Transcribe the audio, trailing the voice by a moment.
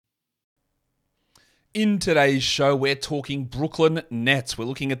In today's show, we're talking Brooklyn Nets. We're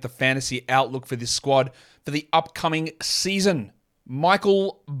looking at the fantasy outlook for this squad for the upcoming season.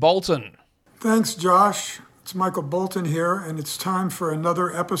 Michael Bolton. Thanks, Josh. It's Michael Bolton here, and it's time for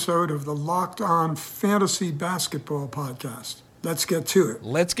another episode of the Locked On Fantasy Basketball Podcast. Let's get to it.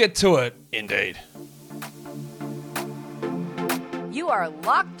 Let's get to it, indeed. You are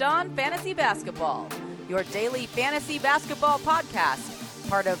Locked On Fantasy Basketball, your daily fantasy basketball podcast,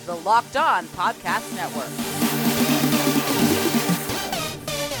 part of the Locked On Podcast Network.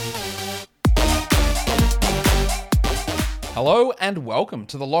 Hello and welcome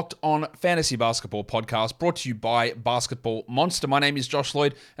to the Locked On Fantasy Basketball Podcast, brought to you by Basketball Monster. My name is Josh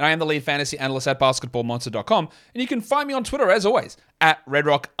Lloyd, and I am the lead fantasy analyst at basketballmonster.com. And you can find me on Twitter, as always, at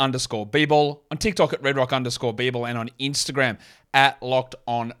redrock_bball, on TikTok at redrock_bball, and on Instagram at Locked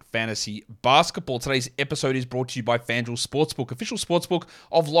On Fantasy Basketball. Today's episode is brought to you by FanDuel Sportsbook, official sportsbook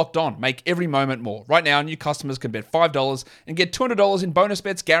of Locked On. Make every moment more. Right now, new customers can bet $5 and get $200 in bonus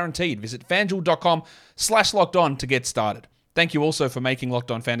bets guaranteed. Visit FanDuel.com/LockedOn to get started. Thank you also for making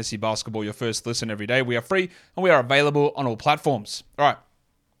Locked On Fantasy Basketball your first listen every day. We are free and we are available on all platforms. All right,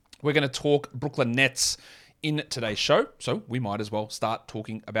 we're going to talk Brooklyn Nets in today's show, so we might as well start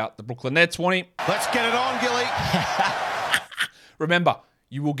talking about the Brooklyn Nets. Warning. Let's get it on, Gilly. Remember,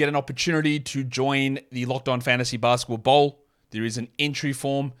 you will get an opportunity to join the Locked On Fantasy Basketball Bowl. There is an entry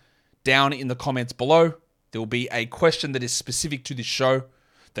form down in the comments below. There will be a question that is specific to this show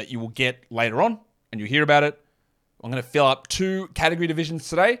that you will get later on, and you'll hear about it. I'm going to fill up 2 category divisions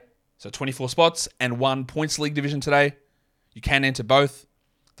today, so 24 spots, and 1 points league division today. You can enter both.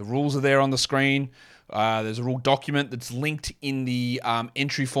 The rules are there on the screen. There's a rule document that's linked in the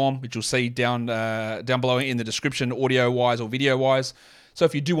entry form, which you'll see down below in the description, audio-wise or video-wise. So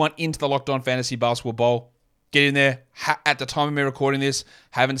if you do want into the Locked On Fantasy Basketball Bowl, get in there. At the time of me recording this,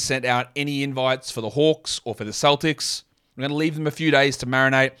 haven't sent out any invites for the Hawks or for the Celtics. I'm going to leave them a few days to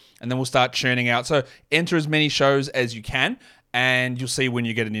marinate, and then we'll start churning out. So enter as many shows as you can, and you'll see when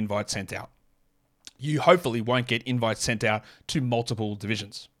you get an invite sent out. You hopefully won't get invites sent out to multiple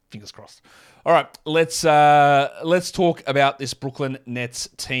divisions. Fingers crossed. All right, let's talk about this Brooklyn Nets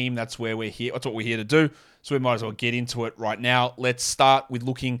team. That's where we're here. That's what we're here to do. So we might as well get into it right now. Let's start with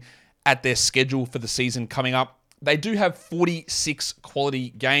looking at their schedule for the season coming up. They do have 46 quality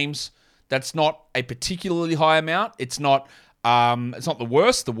games. That's not a particularly high amount. It's not the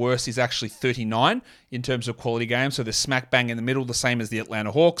worst. The worst is actually 39 in terms of quality games. So they're smack bang in the middle, the same as the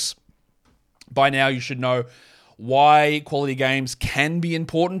Atlanta Hawks. By now, you should know why quality games can be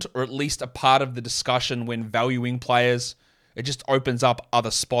important, or at least a part of the discussion when valuing players. It just opens up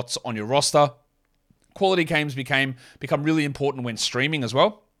other spots on your roster. Quality games become really important when streaming as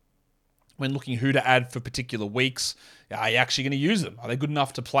well. When looking who to add for particular weeks, are you actually going to use them? Are they good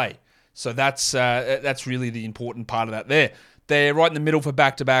enough to play? So that's really the important part of that there. They're right in the middle for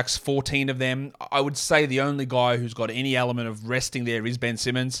back-to-backs, 14 of them. I would say the only guy who's got any element of resting there is Ben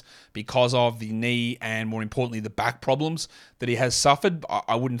Simmons because of the knee and, more importantly, the back problems that he has suffered.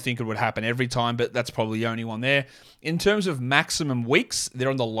 I wouldn't think it would happen every time, but that's probably the only one there. In terms of maximum weeks, they're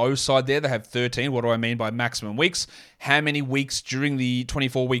on the low side there. They have 13. What do I mean by maximum weeks? How many weeks during the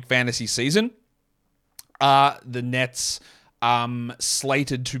 24-week fantasy season are the Nets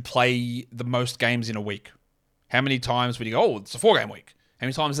slated to play the most games in a week? How many times would you go, it's a 4-game week? How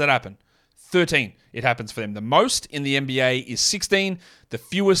many times does that happen? 13. It happens for them. The most in the NBA is 16. The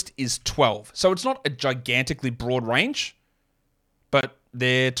fewest is 12. So it's not a gigantically broad range, but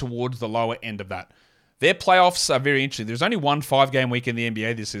they're towards the lower end of that. Their playoffs are very interesting. There's only one 5-game week in the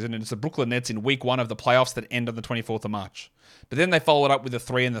NBA this season, and it's the Brooklyn Nets in week 1 of the playoffs that end on the 24th of March. But then they follow it up with a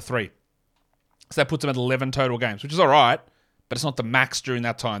 3 and the 3. So that puts them at 11 total games, which is all right, but it's not the max during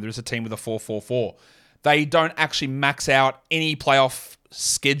that time. There is a team with a 4-4-4. They don't actually max out any playoff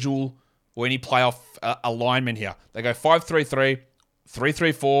schedule or any playoff alignment here. They go 5-3-3,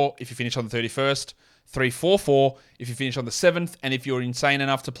 3-3-4 if you finish on the 31st, 3-4-4 if you finish on the 7th, and if you're insane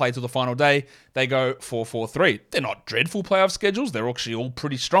enough to play till the final day, they go 4-4-3. They're not dreadful playoff schedules. They're actually all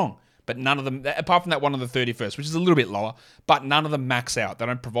pretty strong, but none of them, apart from that one on the 31st, which is a little bit lower, but none of them max out. They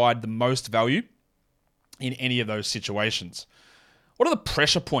don't provide the most value in any of those situations. What are the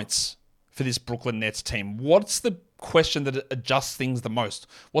pressure points for this Brooklyn Nets team? What's the question that adjusts things the most?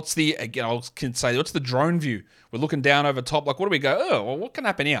 What's the, again, I can say, what's the drone view? We're looking down over top, like, what do we go, oh, well, what can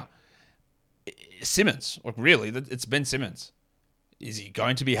happen here? Simmons, like, really, it's Ben Simmons. Is he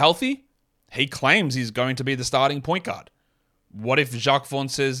going to be healthy? He claims he's going to be the starting point guard. What if Jacques Vaughn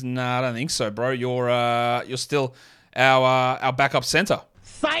says, nah, I don't think so, bro. You're still our backup center.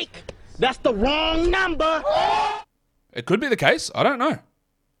 Psych! That's the wrong number! It could be the case. I don't know.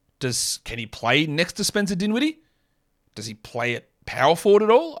 Can he play next to Spencer Dinwiddie? Does he play at power forward at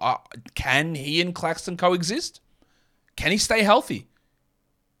all? Can he and Claxton coexist? Can he stay healthy?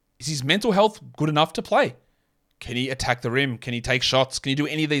 Is his mental health good enough to play? Can he attack the rim? Can he take shots? Can he do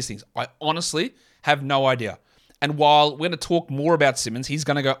any of these things? I honestly have no idea. And while we're going to talk more about Simmons, he's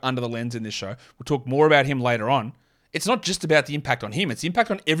going to go under the lens in this show. We'll talk more about him later on. It's not just about the impact on him. It's the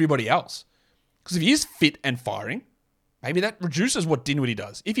impact on everybody else. Because if he is fit and firing, maybe that reduces what Dinwiddie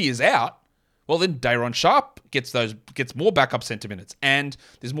does. If he is out, well, then Day'Ron Sharpe gets more backup center minutes. And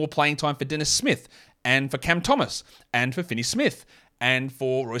there's more playing time for Dennis Smith and for Cam Thomas and for Finney Smith and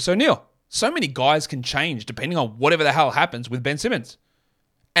for Royce O'Neal. So many guys can change depending on whatever the hell happens with Ben Simmons.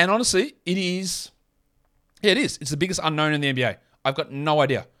 And honestly, it is. Yeah, it is. It's the biggest unknown in the NBA. I've got no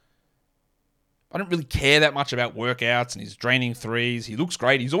idea. I don't really care that much about workouts and his draining threes. He looks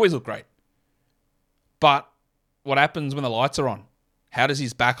great. He's always looked great. But what happens when the lights are on? How does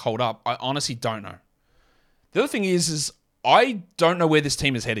his back hold up? I honestly don't know. The other thing is I don't know where this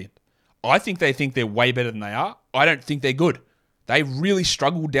team is headed. I think they're way better than they are. I don't think they're good. They really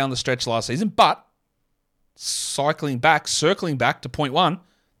struggled down the stretch last season, but circling back to point one,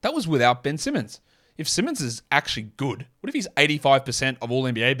 that was without Ben Simmons. If Simmons is actually good, what if he's 85% of all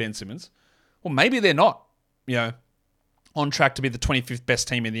NBA Ben Simmons? Well, maybe they're not, on track to be the 25th best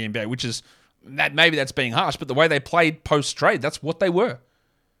team in the NBA, which is, maybe that's being harsh, but the way they played post-trade, that's what they were.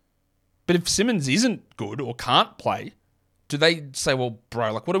 But if Simmons isn't good or can't play, do they say, well,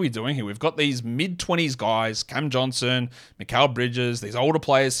 bro, what are we doing here? We've got these mid-20s guys, Cam Johnson, Mikal Bridges, these older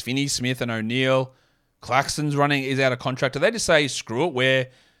players, Finney Smith and O'Neal. Claxton's is out of contract. Do they just say, screw it, we're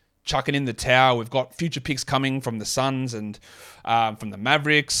chucking in the towel. We've got future picks coming from the Suns and from the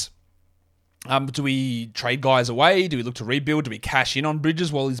Mavericks. Do we trade guys away? Do we look to rebuild? Do we cash in on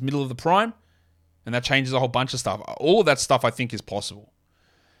Bridges while he's middle of the prime? And that changes a whole bunch of stuff. All of that stuff I think is possible.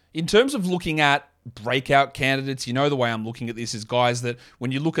 In terms of looking at breakout candidates, the way I'm looking at this is guys that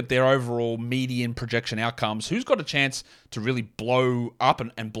when you look at their overall median projection outcomes, who's got a chance to really blow up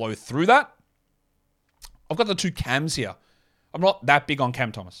and blow through that? I've got the two Cams here. I'm not that big on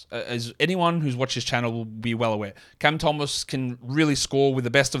Cam Thomas. As anyone who's watched this channel will be well aware, Cam Thomas can really score with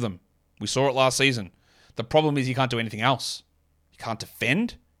the best of them. We saw it last season. The problem is he can't do anything else. He can't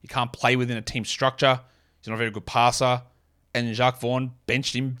defend. He can't play within a team structure. He's not a very good passer. And Jacques Vaughn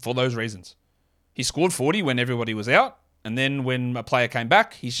benched him for those reasons. He scored 40 when everybody was out. And then when a player came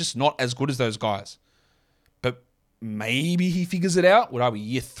back, he's just not as good as those guys. But maybe he figures it out. Would I be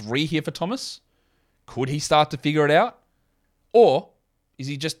year 3 here for Thomas? Could he start to figure it out? Or is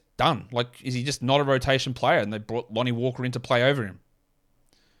he just done? Is he just not a rotation player and they brought Lonnie Walker in to play over him?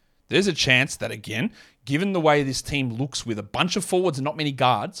 There's a chance that, again, given the way this team looks with a bunch of forwards and not many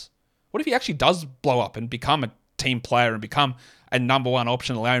guards, what if he actually does blow up and become a team player and become a number one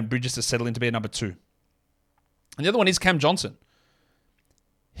option, allowing Bridges to settle in to be a number 2? And the other one is Cam Johnson.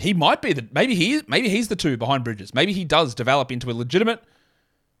 He might be maybe he's the 2 behind Bridges. Maybe he does develop into a legitimate,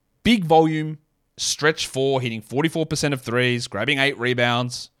 big volume, stretch 4, hitting 44% of threes, grabbing 8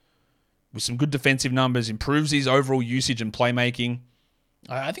 rebounds, with some good defensive numbers, improves his overall usage and playmaking.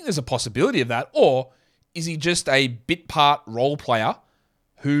 I think there's a possibility of that. Or is he just a bit part role player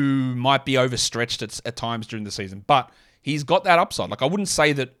who might be overstretched at times during the season? But he's got that upside. I wouldn't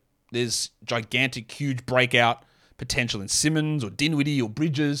say that there's gigantic, huge breakout potential in Simmons or Dinwiddie or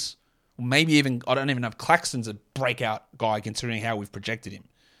Bridges. Or maybe even, I don't even know if Claxton's a breakout guy considering how we've projected him.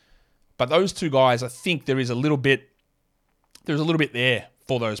 But those two guys, I think there's a little bit there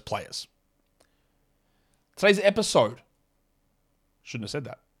for those players. Today's episode, shouldn't have said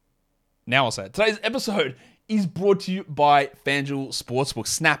that. Now I'll say it. Today's episode is brought to you by FanDuel Sportsbook.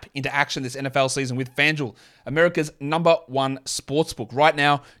 Snap into action this NFL season with FanDuel, America's number 1 sportsbook. Right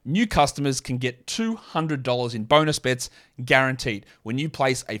now, new customers can get $200 in bonus bets guaranteed when you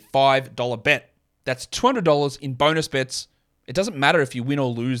place a $5 bet. That's $200 in bonus bets. It doesn't matter if you win or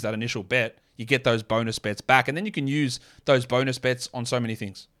lose that initial bet. You get those bonus bets back, and then you can use those bonus bets on so many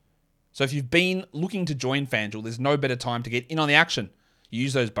things. So if you've been looking to join FanDuel, there's no better time to get in on the action. You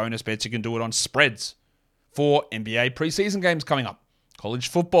use those bonus bets. You can do it on spreads for NBA preseason games coming up, college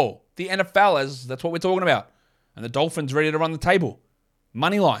football, the NFL, as that's what we're talking about, and the Dolphins ready to run the table,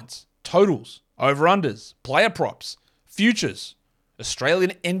 money lines, totals, over-unders, player props, futures,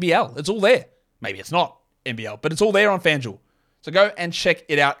 Australian NBL. It's all there. Maybe it's not NBL, but it's all there on FanDuel. So go and check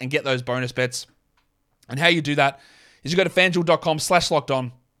it out and get those bonus bets. And how you do that is you go to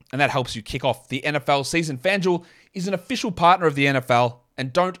FanDuel.com/lockedon, and that helps you kick off the NFL season. FanDuel is an official partner of the NFL,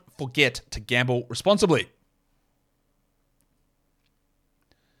 and don't forget to gamble responsibly.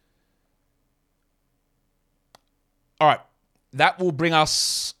 All right, that will bring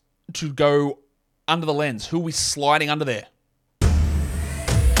us to go under the lens. Who are we sliding under there?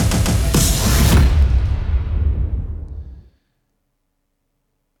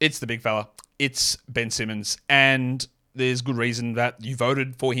 It's the big fella. It's Ben Simmons. And there's good reason that you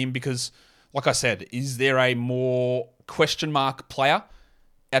voted for him because, like I said, is there a more question mark player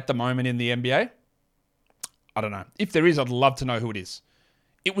at the moment in the NBA? I don't know. If there is, I'd love to know who it is.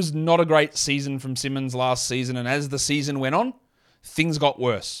 It was not a great season from Simmons last season, and as the season went on, things got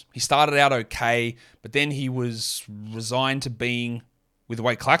worse. He started out okay, but then he was resigned to being, with the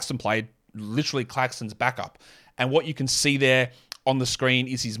way Claxton played, literally Claxton's backup. And what you can see there on the screen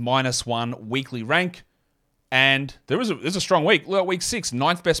is his -1 weekly rank. And there's a strong week. Look at week 6,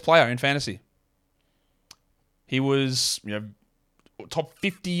 9th best player in fantasy. He was, top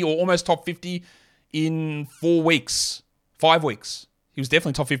 50 or almost top 50 in 4 weeks, 5 weeks. He was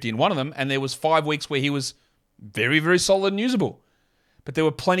definitely top 50 in one of them. And there was 5 weeks where he was very, very solid and usable. But there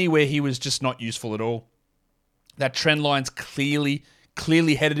were plenty where he was just not useful at all. That trend line's clearly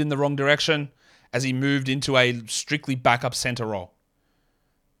headed in the wrong direction as he moved into a strictly backup center role.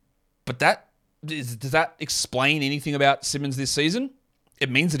 But does that explain anything about Simmons this season? It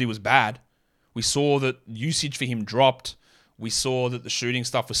means that he was bad. We saw that usage for him dropped. We saw that the shooting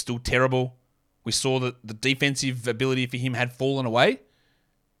stuff was still terrible. We saw that the defensive ability for him had fallen away.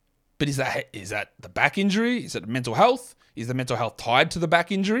 But is that the back injury? Is it mental health? Is the mental health tied to the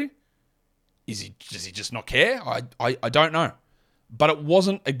back injury? Does he just not care? I don't know. But it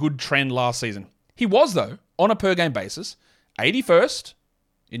wasn't a good trend last season. He was, though, on a per-game basis, 81st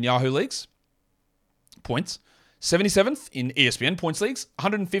in Yahoo leagues, points, 77th in ESPN points leagues,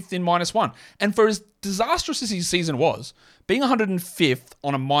 105th in -1. And for as disastrous as his season was, being 105th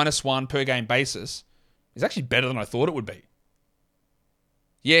on a -1 per-game basis is actually better than I thought it would be.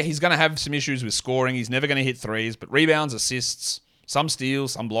 Yeah, he's going to have some issues with scoring. He's never going to hit threes, but rebounds, assists, some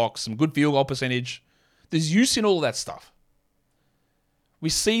steals, some blocks, some good field goal percentage. There's use in all of that stuff. We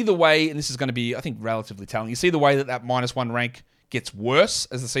see the way, and this is going to be, I think, relatively telling, you see the way that -1 rank gets worse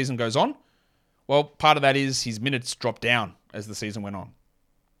as the season goes on. Well, part of that is his minutes dropped down as the season went on.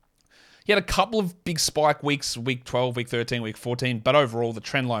 He had a couple of big spike weeks, week 12, week 13, week 14, but overall the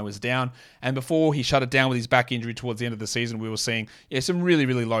trend line was down. And before he shut it down with his back injury towards the end of the season, we were seeing some really,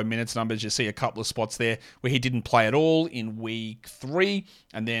 really low minutes numbers. You see a couple of spots there where he didn't play at all in week 3,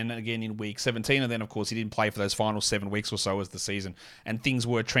 and then again in week 17, and then of course he didn't play for those final 7 weeks or so as the season, and things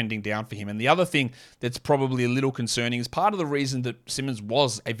were trending down for him. And the other thing that's probably a little concerning is part of the reason that Simmons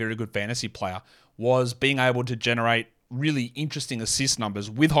was a very good fantasy player was being able to generate really interesting assist numbers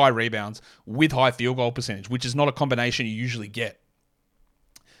with high rebounds, with high field goal percentage, which is not a combination you usually get.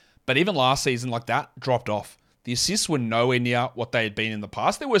 But even last season, like that, dropped off. The assists were nowhere near what they had been in the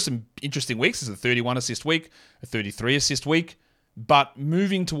past. There were some interesting weeks. There's a 31 assist week, a 33 assist week, but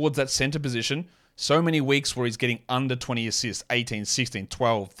moving towards that center position, so many weeks where he's getting under 20 assists, 18, 16,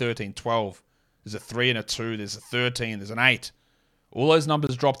 12, 13, 12. There's a 3 and a 2, there's a 13, there's an 8. All those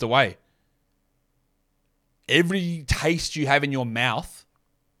numbers dropped away. Every taste you have in your mouth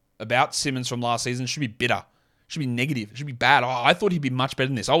about Simmons from last season should be bitter, should be negative, should be bad. I thought he'd be much better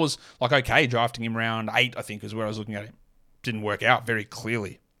than this. I was like, okay, drafting him round 8, I think, is where I was looking at him. Didn't work out very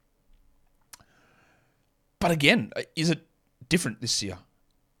clearly. But again, is it different this year?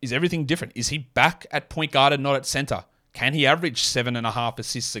 Is everything different? Is he back at point guard and not at center? Can he average 7.5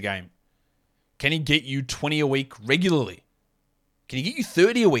 assists a game? Can he get you 20 a week regularly? Can he get you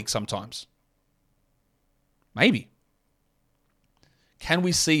 30 a week sometimes? Maybe. Can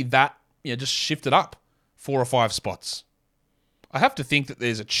we see that just shifted up 4 or 5 spots? I have to think that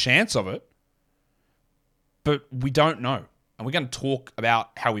there's a chance of it, but we don't know. And we're going to talk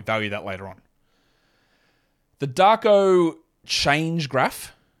about how we value that later on. The Darko change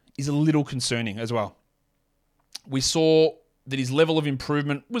graph is a little concerning as well. We saw that his level of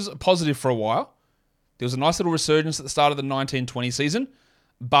improvement was positive for a while. There was a nice little resurgence at the start of the 1920 season,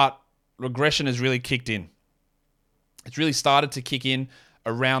 but regression has really kicked in. It's really started to kick in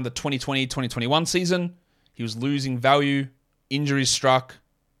around the 2020-2021 season. He was losing value, injuries struck,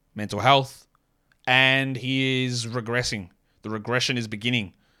 mental health, and he is regressing. The regression is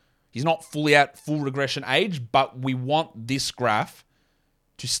beginning. He's not fully at full regression age, but we want this graph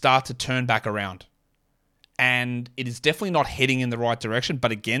to start to turn back around. And it is definitely not heading in the right direction,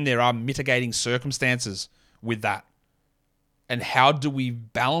 but again, there are mitigating circumstances with that. And how do we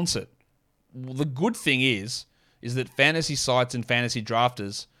balance it? Well, the good thing is that fantasy sites and fantasy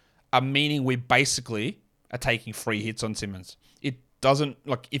drafters are meaning we basically are taking free hits on Simmons. It doesn't,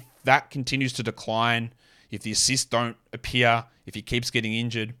 if that continues to decline, if the assists don't appear, if he keeps getting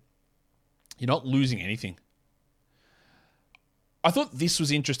injured, you're not losing anything. I thought this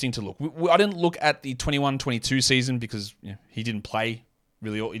was interesting to look. I didn't look at the 21-22 season because he didn't play he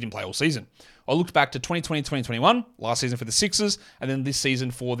didn't play all season. I looked back to 2020-2021, last season for the Sixers, and then this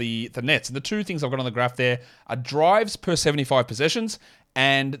season for the Nets. And the two things I've got on the graph there are drives per 75 possessions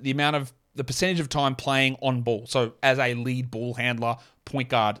and the percentage of time playing on ball. So as a lead ball handler, point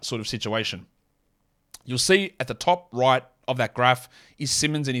guard sort of situation. You'll see at the top right of that graph is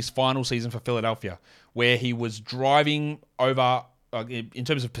Simmons in his final season for Philadelphia, where he was driving over, in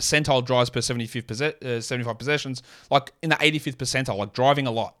terms of percentile drives per 75 possessions, like in the 85th percentile, like driving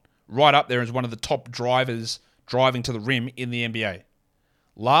a lot. Right up there as one of the top drivers driving to the rim in the NBA.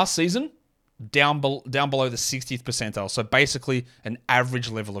 Last season, down below the 60th percentile, so basically an average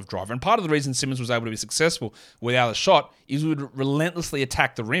level of driver. And part of the reason Simmons was able to be successful without a shot is he would relentlessly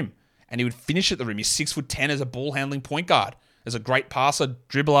attack the rim, and he would finish at the rim. He's 6'10" as a ball handling point guard, as a great passer,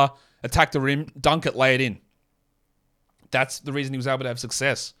 dribbler, attack the rim, dunk it, lay it in. That's the reason he was able to have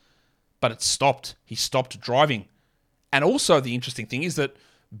success. But it stopped. He stopped driving. And also the interesting thing is that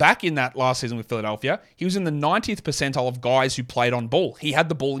back in that last season with Philadelphia, he was in the 90th percentile of guys who played on ball. He had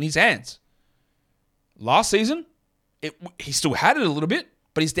the ball in his hands. Last season, he still had it a little bit,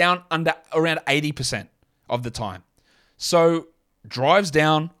 but he's down under around 80% of the time. So drives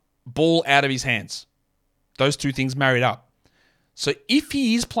down, ball out of his hands. Those two things married up. So if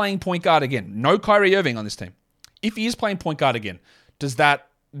he is playing point guard again, no Kyrie Irving on this team. If he is playing point guard again, does that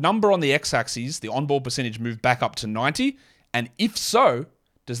number on the x-axis, the on-ball percentage, move back up to 90? And if so,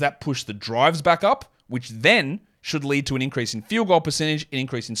 does that push the drives back up, which then should lead to an increase in field goal percentage, an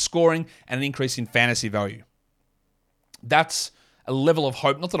increase in scoring, and an increase in fantasy value? That's a level of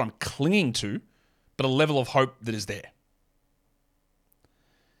hope, not that I'm clinging to, but a level of hope that is there.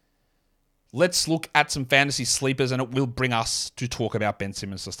 Let's look at some fantasy sleepers, and it will bring us to talk about Ben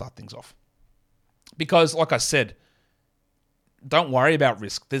Simmons to start things off. Because, like I said, don't worry about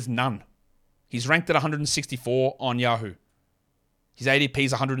risk. There's none. He's ranked at 164 on Yahoo. His ADP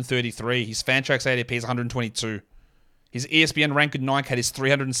is 133. His Fantrax ADP is 122. His ESPN rank at 9K is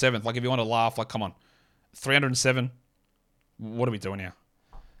 307th. Like, if you want to laugh, like, come on. 307. What are we doing here?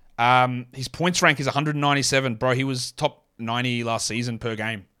 His points rank is 197. Bro, he was top 90 last season per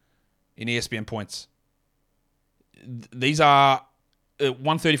game in ESPN points. These are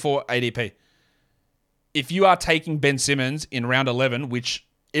 134 ADP. If you are taking Ben Simmons in round 11, which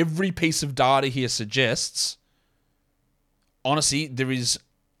every piece of data here suggests, honestly, there is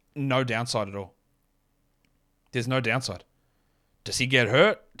no downside at all. There's no downside. Does he get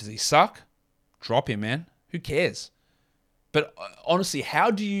hurt? Does he suck? Drop him, man. Who cares? But honestly, how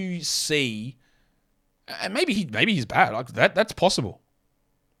do you see... And maybe he's bad. Like that's possible.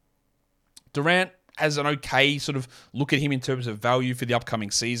 Durant has an okay sort of look at him in terms of value for the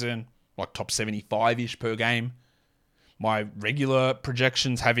upcoming season, like top 75-ish per game. My regular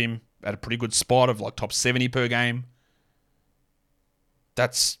projections have him at a pretty good spot of like top 70 per game.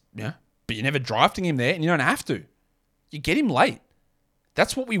 That's, but you're never drafting him there, and you don't have to. You get him late.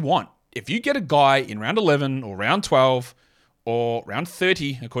 That's what we want. If you get a guy in round 11 or round 12 or round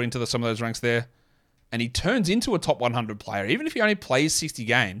 30, according to some of those ranks there, and he turns into a top 100 player, even if he only plays 60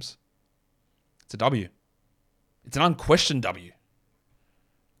 games, it's a W. It's an unquestioned W.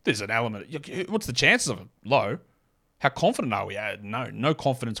 There's an element. What's the chances of it? Low. How confident are we? No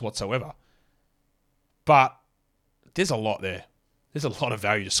confidence whatsoever. But there's a lot there. There's a lot of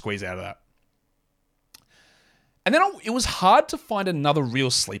value to squeeze out of that. And then it was hard to find another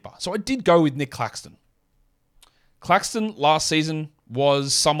real sleeper. So I did go with Nick Claxton. Claxton last season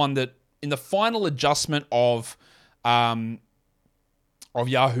was someone that in the final adjustment of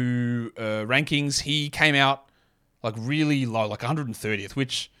Yahoo rankings, he came out like really low, like 130th,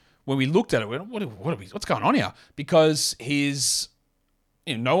 which when we looked at it, we went, what's going on here? Because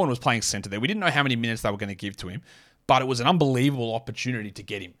no one was playing center there. We didn't know how many minutes they were going to give to him, but it was an unbelievable opportunity to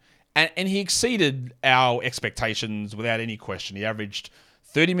get him. And he exceeded our expectations without any question. He averaged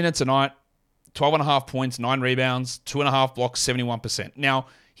 30 minutes a night, 12.5 points, 9 rebounds, 2.5 blocks, 71%. Now,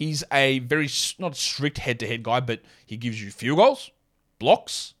 he's a very, not strict head-to-head guy, but he gives you field goals,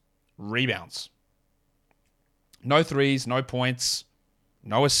 blocks, rebounds. No threes, no points,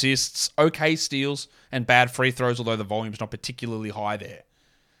 no assists, okay steals, and bad free throws, although the volume's not particularly high there.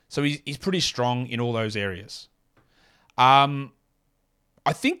 So he's pretty strong in all those areas.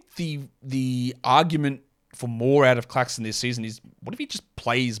 I think the argument for more out of Claxton this season is, what if he just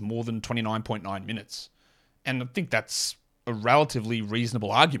plays more than 29.9 minutes? And I think that's a relatively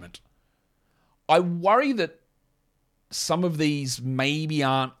reasonable argument. I worry that some of these maybe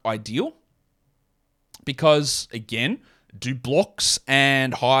aren't ideal because, again, Do blocks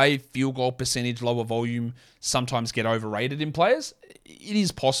and high field goal percentage, lower volume sometimes get overrated in players? It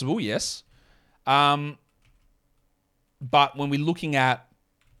is possible, yes. But when we're looking at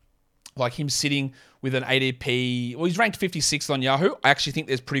like him sitting with an ADP, well, he's ranked 56th on Yahoo. I actually think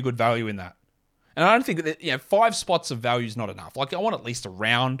there's pretty good value in that. And I don't think that 5 spots of value is not enough. Like I want at least a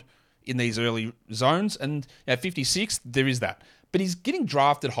round in these early zones, and 56th, there is that. But he's getting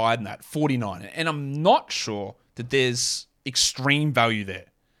drafted higher than that, 49, and I'm not sure that there's extreme value there.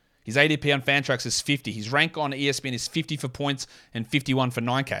 His ADP on Fantrax is 50. His rank on ESPN is 50 for points and 51 for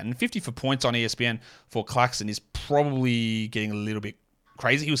 9K. And 50 for points on ESPN for Claxton is probably getting a little bit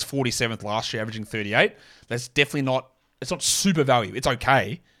crazy. He was 47th last year, averaging 38. That's definitely not, it's not super value. It's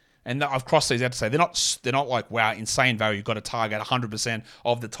okay. And I've crossed these out to say they're not like, wow, insane value. You've got to target 100%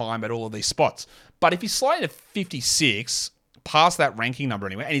 of the time at all of these spots. But if he's sliding to 56, past that ranking number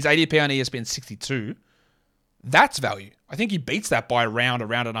anyway, and his ADP on ESPN 62, that's value. I think he beats that by a round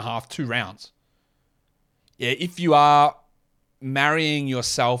and a half, 2 rounds. Yeah, if you are marrying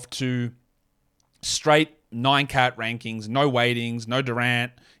yourself to straight 9-cat rankings, no weightings, no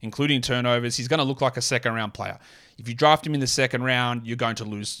Durant, including turnovers, he's going to look like a second-round player. If you draft him in the second round, you're going to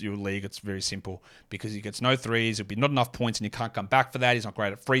lose your league. It's very simple because he gets no threes. It'll be not enough points, and you can't come back for that. He's not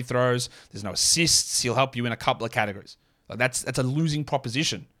great at free throws. There's no assists. He'll help you in a couple of categories. Like that's a losing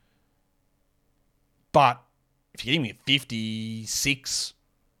proposition. But if you're getting me at 56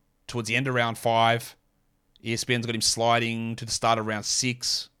 towards the end of round 5, ESPN's got him sliding to the start of round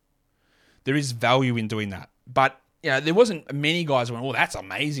 6. There is value in doing that. But there wasn't many guys who went, oh, that's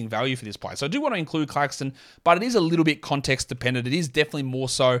amazing value for this player. So I do want to include Claxton, but it is a little bit context dependent. It is definitely more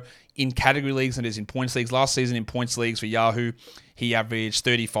so in category leagues than it is in points leagues. Last season in points leagues for Yahoo, he averaged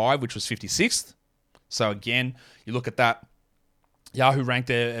 35, which was 56th. So again, you look at that. Yahoo ranked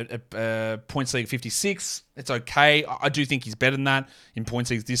at points league 56. It's okay. I do think he's better than that in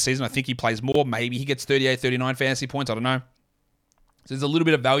points leagues this season. I think he plays more. Maybe he gets 38, 39 fantasy points. I don't know. So there's a little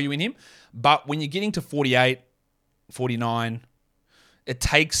bit of value in him. But when you're getting to 48, 49, it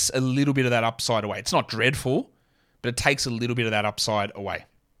takes a little bit of that upside away. It's not dreadful, but it takes a little bit of that upside away.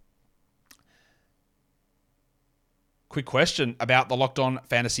 Quick question about the Locked On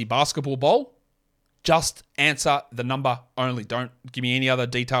Fantasy Basketball Bowl. Just answer the number only. Don't give me any other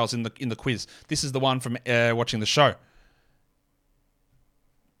details in the quiz. This is the one from watching the show.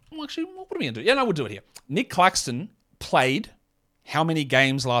 Well, actually, what are we going to do? Yeah, no, we'll do it here. Nick Claxton played how many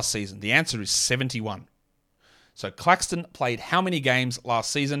games last season? The answer is 71. So Claxton played how many games last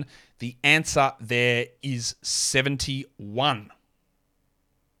season? The answer there is 71.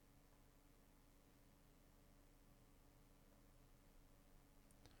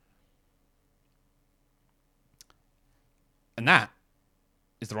 And that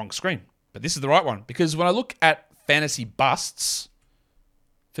is the wrong screen. But this is the right one. Because when I look at fantasy busts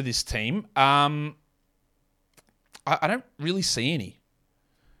for this team, I don't really see any.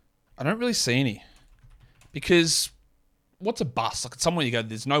 Because what's a bust? Like, it's somewhere you go,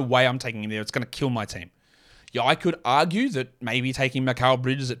 there's no way I'm taking him there. It's going to kill my team. Yeah, I could argue that maybe taking Mikal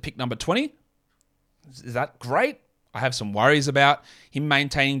Bridges at pick number 20, is that great? I have some worries about him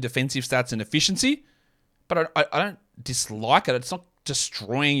maintaining defensive stats and efficiency, but I don't dislike it. It's not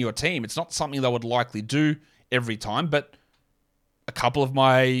destroying your team. It's not something they would likely do every time, but a couple of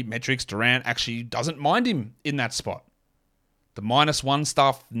my metrics, Durant actually doesn't mind him in that spot. The -1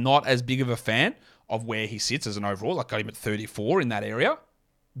 stuff, not as big of a fan of where he sits as an overall. I got him at 34 in that area,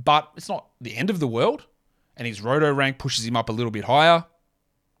 but it's not the end of the world. And his roto rank pushes him up a little bit higher.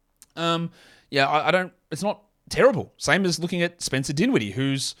 It's not terrible. Same as looking at Spencer Dinwiddie,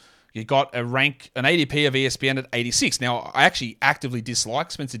 who's you got an ADP of ESPN at 86. Now, I actually actively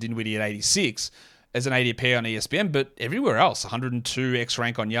dislike Spencer Dinwiddie at 86 as an ADP on ESPN, but everywhere else, 102 X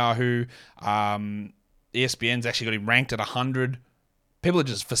rank on Yahoo. ESPN's actually got him ranked at 100. People are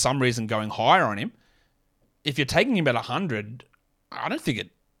just, for some reason, going higher on him. If you're taking him at 100, I don't think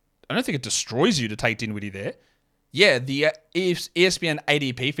it destroys you to take Dinwiddie there. Yeah, the ESPN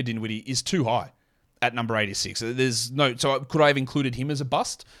ADP for Dinwiddie is too high at number 86. So could I have included him as a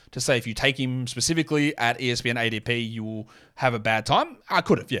bust to say if you take him specifically at ESPN ADP, you will have a bad time? I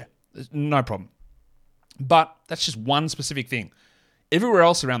could have, yeah. No problem. But that's just one specific thing. Everywhere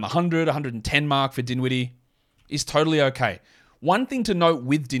else around the 100, 110 mark for Dinwiddie is totally okay. One thing to note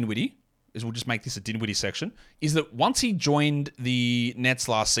with Dinwiddie, is we'll just make this a Dinwiddie section, is that once he joined the Nets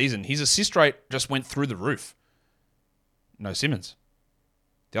last season, his assist rate just went through the roof. No Simmons.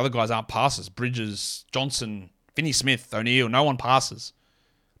 The other guys aren't passers. Bridges, Johnson, Finney-Smith, O'Neal, no one passes.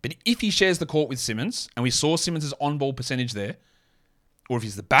 But if he shares the court with Simmons, and we saw Simmons' on-ball percentage there, or if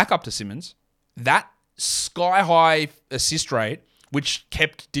he's the backup to Simmons, that sky-high assist rate, which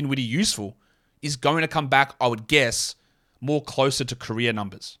kept Dinwiddie useful, is going to come back, I would guess, more closer to career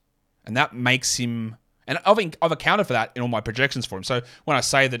numbers. And that makes him... And I've accounted for that in all my projections for him. So when I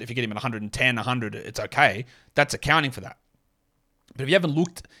say that if you get him at 110, 100, it's okay, that's accounting for that. But if you haven't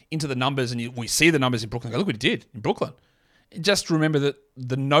looked into the numbers and we see the numbers in Brooklyn, go, look what he did in Brooklyn. Just remember that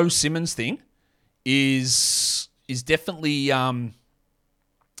the no Simmons thing is definitely a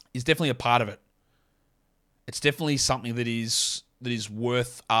part of it. It's definitely something that is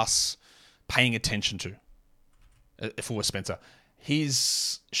worth us paying attention to. For Spencer,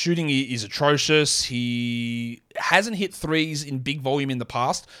 his shooting is atrocious. He hasn't hit threes in big volume in the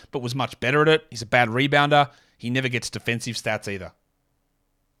past, but was much better at it. He's a bad rebounder. He never gets defensive stats either.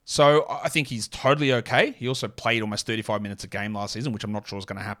 So I think he's totally okay. He also played almost 35 minutes a game last season, which I'm not sure is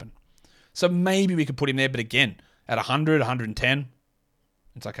going to happen. So maybe we could put him there, but again, at 100, 110,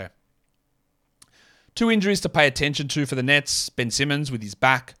 it's okay. 2 injuries to pay attention to for the Nets. Ben Simmons with his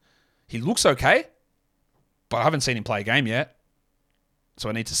back. He looks okay, but I haven't seen him play a game yet. So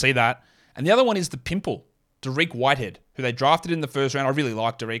I need to see that. And the other one is the pimple, Derek Whitehead, who they drafted in the first round. I really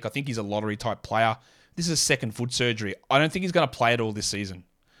like Derek. I think he's a lottery-type player. This is second foot surgery. I don't think he's going to play at all this season.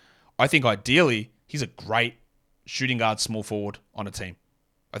 I think ideally, he's a great shooting guard small forward on a team.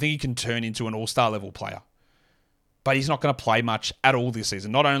 I think he can turn into an all-star level player. But he's not going to play much at all this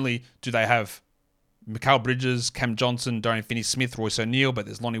season. Not only do they have Mikal Bridges, Cam Johnson, Dorian Finney-Smith, Royce O'Neal, but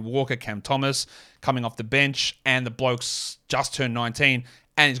there's Lonnie Walker, Cam Thomas coming off the bench, and the bloke's just turned 19,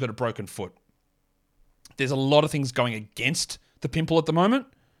 and he's got a broken foot. There's a lot of things going against the pimple at the moment.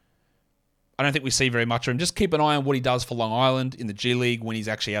 I don't think we see very much of him. Just keep an eye on what he does for Long Island in the G League when he's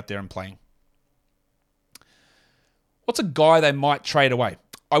actually out there and playing. What's a guy they might trade away?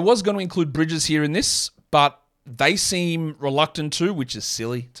 I was going to include Bridges here in this, but they seem reluctant to, which is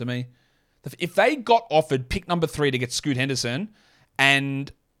silly to me. If they got offered pick number 3 to get Scoot Henderson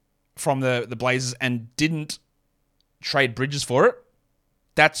and from the Blazers and didn't trade Bridges for it,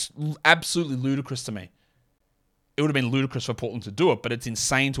 that's absolutely ludicrous to me. It would have been ludicrous for Portland to do it, but it's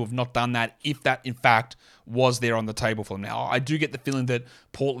insane to have not done that if that, in fact, was there on the table for them. Now, I do get the feeling that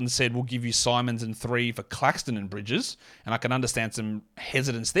Portland said, we'll give you Simons and 3 for Claxton and Bridges, and I can understand some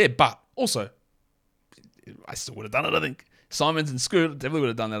hesitance there, but also, I still would have done it, I think. Simons and Scoot definitely would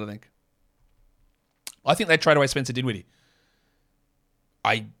have done that, I think. I think they trade away Spencer Dinwiddie.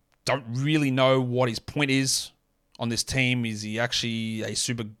 I don't really know what his point is on this team. Is he actually a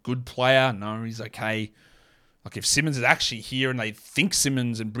super good player? No, he's okay. Like if Simmons is actually here and they think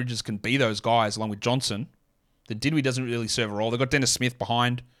Simmons and Bridges can be those guys along with Johnson, then Dinwiddie doesn't really serve a role. They've got Dennis Smith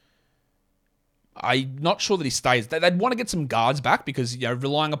behind. I'm not sure that he stays. They'd want to get some guards back because, you know,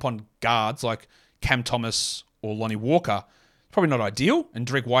 relying upon guards like Cam Thomas or Lonnie Walker is probably not ideal, and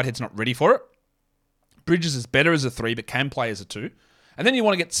Derek Whitehead's not ready for it. Bridges is better as a 3, but can play as a 2. And then you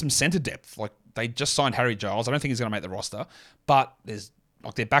want to get some center depth. Like they just signed Harry Giles. I don't think he's going to make the roster, but there's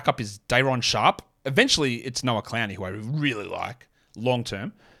like their backup is Day'Ron Sharp. Eventually, it's Noah Clowney, who I really like long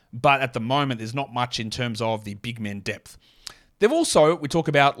term. But at the moment, there's not much in terms of the big men depth. They've also, we talk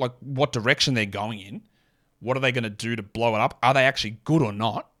about like what direction they're going in. What are they going to do to blow it up? Are they actually good or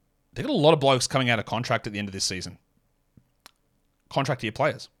not? They've got a lot of blokes coming out of contract at the end of this season. Contract year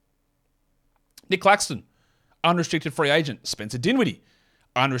players. Nick Claxton, unrestricted free agent. Spencer Dinwiddie,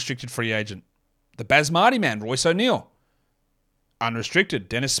 unrestricted free agent. The Basmati man, Royce O'Neal, unrestricted.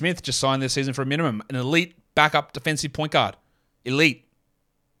 Dennis Smith just signed this season for a minimum. An elite backup defensive point guard. Elite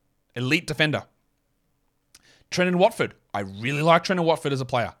defender. Trendon Watford. I really like Trendon Watford as a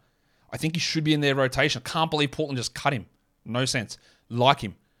player. I think he should be in their rotation. Can't believe Portland just cut him. No sense. Like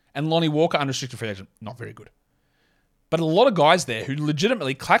him. And Lonnie Walker, unrestricted free agent. Not very good. But a lot of guys there who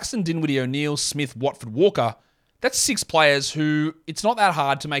legitimately, Claxton, Dinwiddie, O'Neal, Smith, Watford, Walker, that's 6 players who it's not that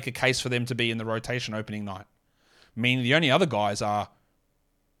hard to make a case for them to be in the rotation opening night. Meaning the only other guys are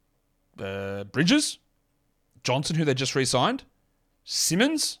Bridges, Johnson, who they just re-signed,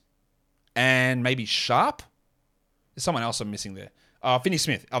 Simmons, and maybe Sharp. There's someone else I'm missing there.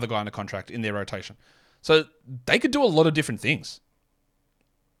 Finney-Smith, other guy under contract in their rotation. So they could do a lot of different things.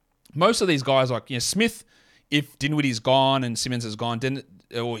 Most of these guys, like Smith, if Dinwiddie's gone and Simmons is gone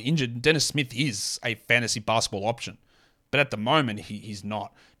or injured, Dennis Smith is a fantasy basketball option. But at the moment, he's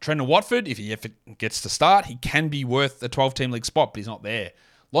not. Trendon Watford, if he gets to start, he can be worth a 12-team league spot, but he's not there.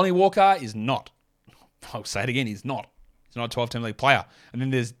 Lonnie Walker is not. I'll say it again, he's not. He's not a 12-team league player. And then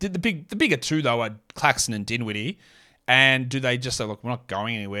there's the bigger 2, though, are Claxton and Dinwiddie. And do they just say, look, we're not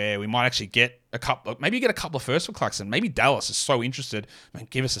going anywhere. We might actually get a couple, maybe get a couple of firsts for Claxton. Maybe Dallas is so interested.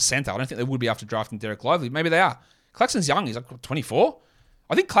 Give us a center. I don't think they would be after drafting Derek Lively. Maybe they are. Claxton's young. He's like 24.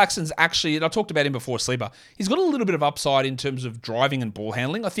 I think Claxton's actually, and I talked about him before, sleeper, he's got a little bit of upside in terms of driving and ball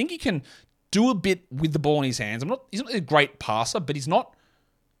handling. I think he can do a bit with the ball in his hands. He's not a great passer, but he's not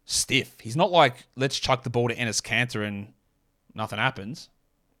stiff. He's not like, let's chuck the ball to Enes Kanter and nothing happens.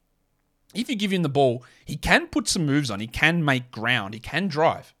 If you give him the ball, he can put some moves on. He can make ground. He can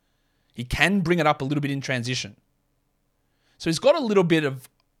drive. He can bring it up a little bit in transition. So he's got a little bit of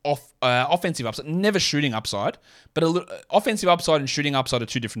offensive upside, never shooting upside, but offensive upside and shooting upside are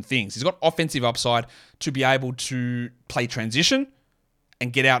two different things. He's got offensive upside to be able to play transition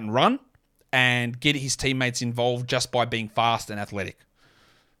and get out and run and get his teammates involved just by being fast and athletic.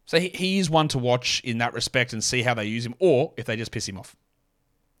 So he is one to watch in that respect and see how they use him, or if they just piss him off.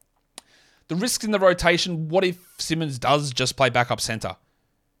 The risks in the rotation, what if Simmons does just play backup center?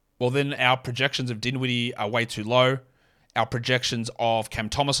 Well, then our projections of Dinwiddie are way too low. Our projections of Cam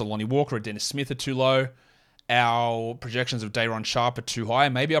Thomas or Lonnie Walker or Dennis Smith are too low. Our projections of Day'Ron Sharpe are too high.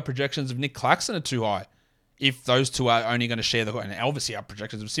 Maybe our projections of Nick Claxton are too high. If those two are only going to share the... And obviously our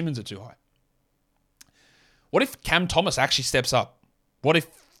projections of Simmons are too high. What if Cam Thomas actually steps up? What if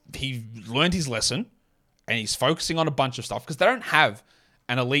he learned his lesson and he's focusing on a bunch of stuff? Because they don't have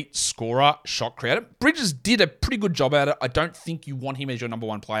an elite scorer, shot creator. Bridges did a pretty good job at it. I don't think you want him as your number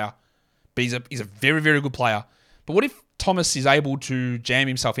one player, but he's a very, very good player. But what if Thomas is able to jam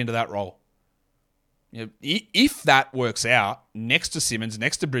himself into that role? You know, if that works out, next to Simmons,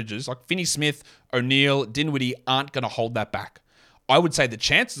 next to Bridges, like Finney-Smith, O'Neal, Dinwiddie aren't going to hold that back. I would say the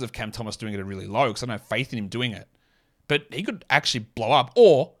chances of Cam Thomas doing it are really low because I don't have faith in him doing it. But he could actually blow up.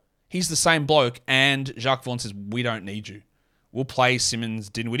 Or he's the same bloke and Jacques Vaughn says, we don't need you. We'll play Simmons,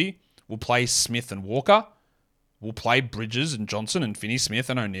 Dinwiddie. We'll play Smith and Walker. We'll play Bridges and Johnson and Finney-Smith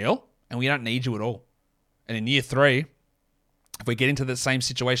and O'Neal. And we don't need you at all. And in year 3, if we get into the same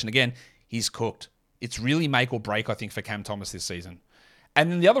situation again, he's cooked. It's really make or break, I think, for Cam Thomas this season.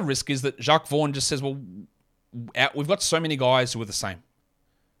 And then the other risk is that Jacques Vaughn just says, well, we've got so many guys who are the same.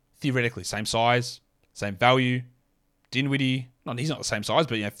 Theoretically, same size, same value. Dinwiddie, he's not the same size,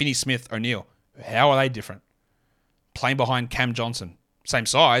 but Finney-Smith, O'Neal. How are they different? Playing behind Cam Johnson. Same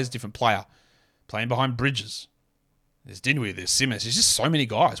size, different player. Playing behind Bridges. There's Dinwiddie, there's Simmons. There's just so many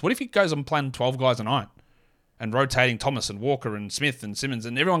guys. What if he goes on playing 12 guys a night and rotating Thomas and Walker and Smith and Simmons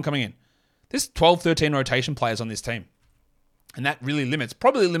and everyone coming in? There's 12, 13 rotation players on this team. And that really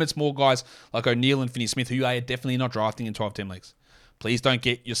probably limits more guys like O'Neal and Finney-Smith, who you are definitely not drafting in 12-team leagues. Please don't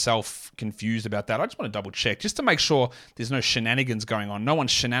get yourself confused about that. I just want to double check just to make sure there's no shenanigans going on. No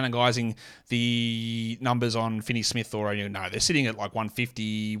one's shenanigizing the numbers on Finney-Smith or O'Neal. No, they're sitting at like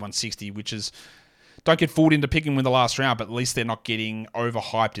 150, 160, which is... Don't get fooled into picking them in the last round, but at least they're not getting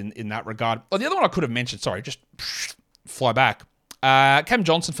overhyped in that regard. Oh, the other one I could have mentioned, sorry, just fly back. Cam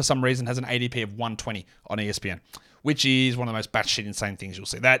Johnson, for some reason, has an ADP of 120 on ESPN, which is one of the most batshit insane things you'll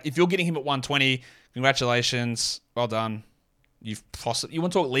see. That if you're getting him at 120, congratulations, well done. You want to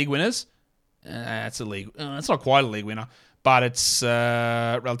talk league winners? It's a league. It's not quite a league winner, but it's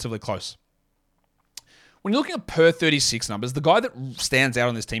relatively close. When you're looking at per 36 numbers, the guy that stands out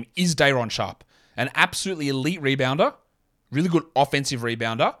on this team is Day'Ron Sharpe, an absolutely elite rebounder, really good offensive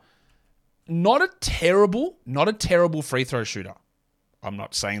rebounder. Not a terrible free throw shooter. I'm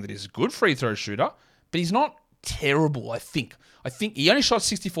not saying that he's a good free throw shooter, but he's not terrible, I think. I think he only shot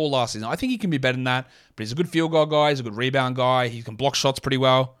 64 last season. I think he can be better than that, but he's a good field goal guy. He's a good rebound guy. He can block shots pretty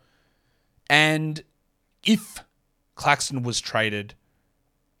well. And if Claxton was traded,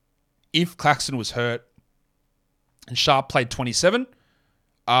 if Claxton was hurt, and Sharpe played 27,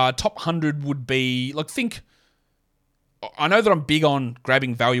 top 100 would be, I know that I'm big on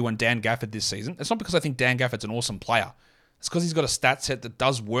grabbing value on Dan Gafford this season. It's not because I think Dan Gafford's an awesome player. It's because he's got a stat set that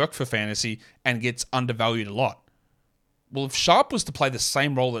does work for fantasy and gets undervalued a lot. Well, if Sharpe was to play the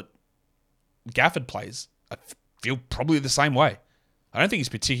same role that Gafford plays, I feel probably the same way. I don't think he's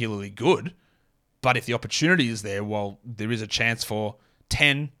particularly good, but if the opportunity is there, well, there is a chance for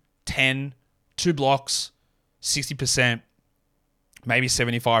 10, 2 blocks, 60%, maybe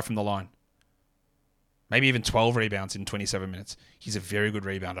 75 from the line. Maybe even 12 rebounds in 27 minutes. He's a very good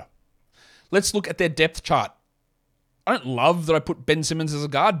rebounder. Let's look at their depth chart. I don't love that I put Ben Simmons as a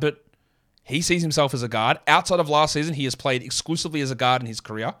guard, but he sees himself as a guard. Outside of last season, he has played exclusively as a guard in his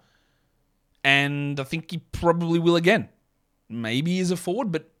career. And I think he probably will again. Maybe he's a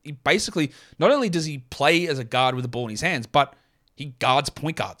forward, but he basically, not only does he play as a guard with the ball in his hands, but he guards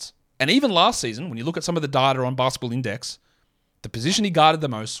point guards. And even last season, when you look at some of the data on Basketball Index, the position he guarded the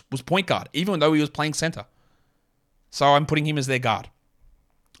most was point guard, even though he was playing center. So I'm putting him as their guard.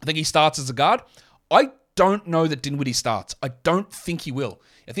 I think he starts as a guard. I don't know that Dinwiddie starts. I don't think he will.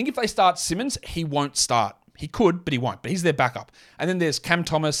 I think if they start Simmons, he won't start. He could, but he won't. But he's their backup. And then there's Cam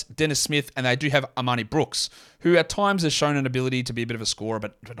Thomas, Dennis Smith, and they do have Armani Brooks, who at times has shown an ability to be a bit of a scorer,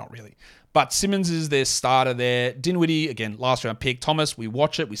 but not really. But Simmons is their starter there. Dinwiddie, again, last round pick. Thomas, we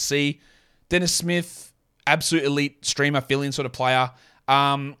watch it, we see. Dennis Smith, absolute elite streamer, fill-in sort of player.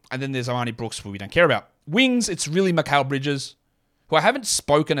 And then there's Armani Brooks, who we don't care about. Wings, it's really Mikal Bridges, who I haven't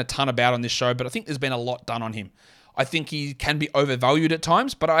spoken a ton about on this show, but I think there's been a lot done on him. I think he can be overvalued at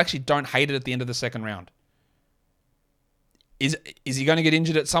times, but I actually don't hate it at the end of the second round. Is he going to get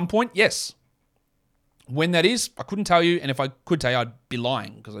injured at some point? Yes. When that is, I couldn't tell you, and if I could tell you, I'd be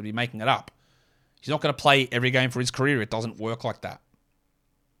lying because I'd be making it up. He's not going to play every game for his career. It doesn't work like that.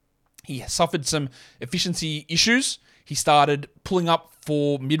 He suffered some efficiency issues. He started pulling up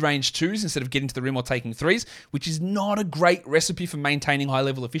for mid-range twos instead of getting to the rim or taking threes, which is not a great recipe for maintaining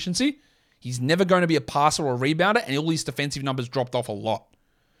high-level efficiency. He's never going to be a passer or a rebounder, and all his defensive numbers dropped off a lot.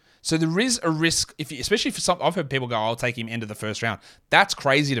 So there is a risk, especially for some. I've heard people go, I'll take him end of the first round. That's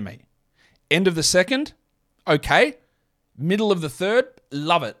crazy to me. End of the second, okay. Middle of the third,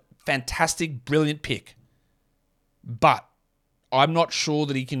 love it. Fantastic, brilliant pick. But I'm not sure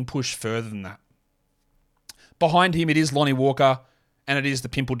that he can push further than that. Behind him, it is Lonnie Walker, and it is the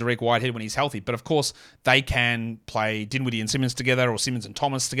pimple Derek Whitehead when he's healthy. But of course, they can play Dinwiddie and Simmons together or Simmons and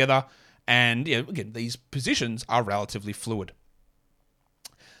Thomas together. And again, these positions are relatively fluid.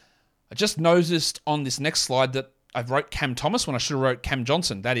 I just noticed on this next slide that I've wrote Cam Thomas when I should have wrote Cam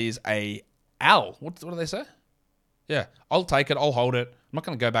Johnson. That is a L. What do they say? Yeah, I'll take it. I'll hold it. I'm not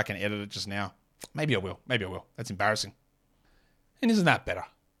going to go back and edit it just now. Maybe I will. That's embarrassing. And isn't that better?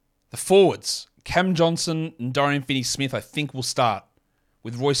 The forwards, Cam Johnson and Dorian Finney-Smith, I think will start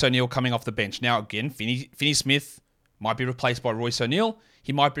with Royce O'Neal coming off the bench. Now, again, Finney-Smith might be replaced by Royce O'Neal.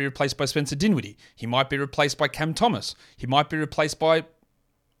 He might be replaced by Spencer Dinwiddie. He might be replaced by Cam Thomas. He might be replaced by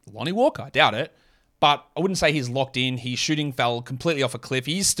Lonnie Walker. I doubt it. But I wouldn't say he's locked in. His shooting fell completely off a cliff.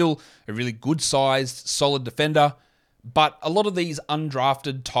 He's still a really good-sized, solid defender. But a lot of these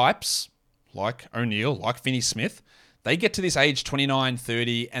undrafted types, like O'Neal, like Finney-Smith, they get to this age 29,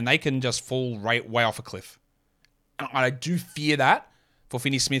 30, and they can just fall way off a cliff. And I do fear that for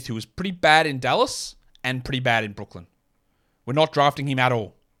Finney-Smith, who was pretty bad in Dallas and pretty bad in Brooklyn. We're not drafting him at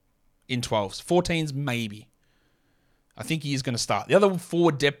all in 12s. 14s, maybe. I think he is going to start. The other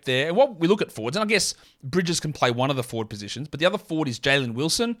forward depth there, and what we look at forwards, and I guess Bridges can play one of the forward positions, but the other forward is Jalen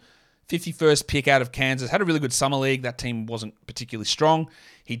Wilson, 51st pick out of Kansas. Had a really good summer league. That team wasn't particularly strong.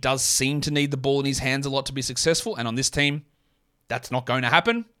 He does seem to need the ball in his hands a lot to be successful, and on this team, that's not going to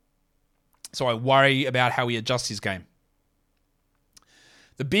happen. So I worry about how he adjusts his game.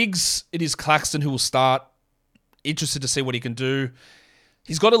 The bigs, it is Claxton who will start. Interested to see what he can do.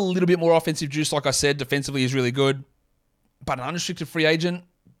 He's got a little bit more offensive juice, like I said. Defensively, he's really good. But an unrestricted free agent,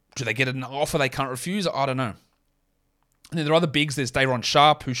 do they get an offer they can't refuse? I don't know. And then there are other bigs. There's Day'Ron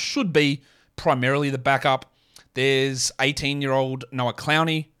Sharpe, who should be primarily the backup. There's 18-year-old Noah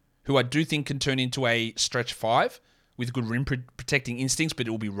Clowney, who I do think can turn into a stretch 5 with good rim protecting instincts, but it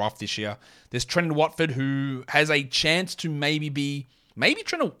will be rough this year. There's Trendon Watford, who has a chance to maybe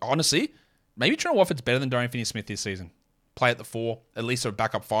Trendon Watford's better than Dorian Finney-Smith this season. Play at the 4, at least a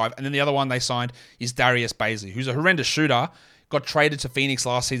backup 5. And then the other one they signed is Darius Baisley, who's a horrendous shooter, got traded to Phoenix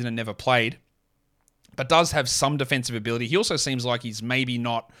last season and never played, but does have some defensive ability. He also seems like he's maybe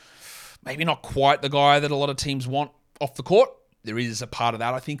not quite the guy that a lot of teams want off the court. There is a part of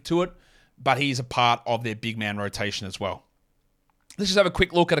that, I think, to it, but he's a part of their big man rotation as well. Let's just have a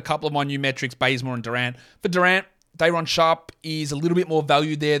quick look at a couple of my new metrics, Bazemore and Durant. For Durant, Day'Ron Sharpe is a little bit more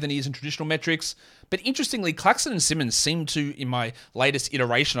valued there than he is in traditional metrics. But interestingly, Claxton and Simmons seem to, in my latest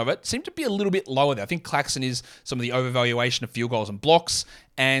iteration of it, seem to be a little bit lower there. I think Claxton is some of the overvaluation of field goals and blocks,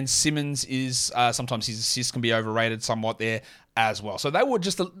 and Simmons is sometimes his assists can be overrated somewhat there as well. So they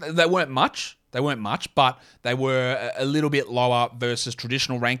weren't much, but they were a little bit lower versus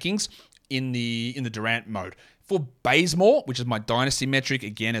traditional rankings in the Durant mode. For Bazemore, which is my dynasty metric,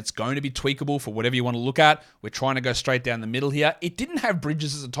 again, it's going to be tweakable for whatever you want to look at. We're trying to go straight down the middle here. It didn't have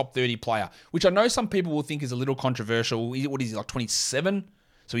Bridges as a top 30 player, which I know some people will think is a little controversial. What is he, like 27?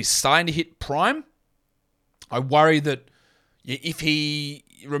 So he's starting to hit prime. I worry that if he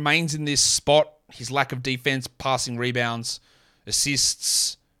remains in this spot, his lack of defense, passing rebounds,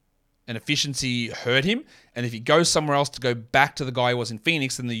 assists, and efficiency hurt him. And if he goes somewhere else to go back to the guy he was in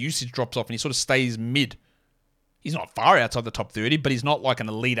Phoenix, then the usage drops off and he sort of stays mid. He's not far outside the top 30, but he's not like an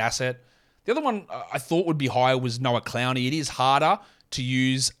elite asset. The other one I thought would be higher was Noah Clowney. It is harder to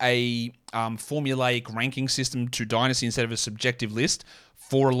use a formulaic ranking system to dynasty instead of a subjective list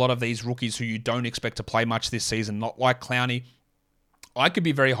for a lot of these rookies who you don't expect to play much this season, not like Clowney. I could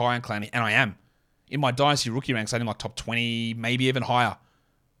be very high on Clowney, and I am. In my Dynasty rookie ranks, I had him like top 20, maybe even higher.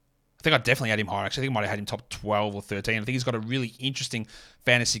 I think I definitely had him higher. Actually, I think I might have had him top 12 or 13. I think he's got a really interesting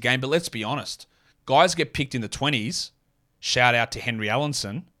fantasy game. But let's be honest. Guys get picked in the 20s. Shout out to Henry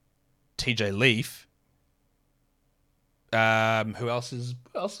Allenson, TJ Leaf. Who else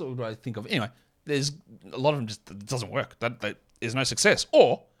would I think of? Anyway, there's a lot of them just it doesn't work. There's no success.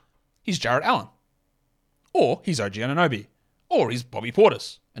 Or he's Jarrett Allen. Or he's OG Anunoby. Or he's Bobby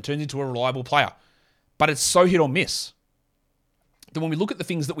Portis and turns into a reliable player. But it's so hit or miss. Then when we look at the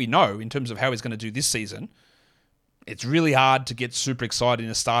things that we know in terms of how he's going to do this season, it's really hard to get super excited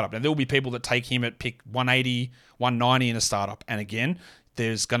in a startup. Now, there will be people that take him at pick 180, 190 in a startup. And again,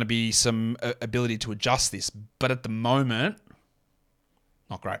 there's going to be some ability to adjust this. But at the moment,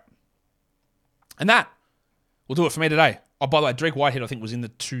 not great. And that will do it for me today. Oh, by the way, Drake Whitehead, I think, was in the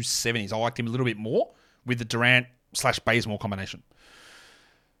 270s. I liked him a little bit more with the Durant/Bazemore combination.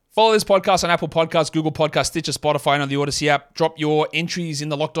 Follow this podcast on Apple Podcasts, Google Podcasts, Stitcher, Spotify, and on the Odyssey app. Drop your entries in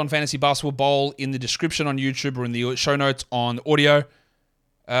the Locked On Fantasy Basketball Bowl in the description on YouTube or in the show notes on audio.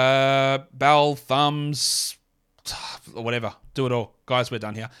 Bell, thumbs, or whatever. Do it all. Guys, we're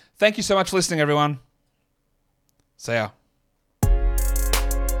done here. Thank you so much for listening, everyone. See ya.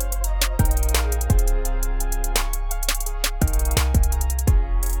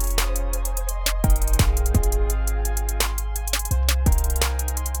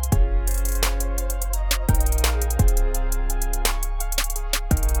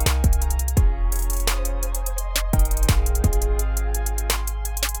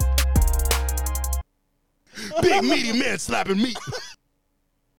 Big meaty man slapping meat.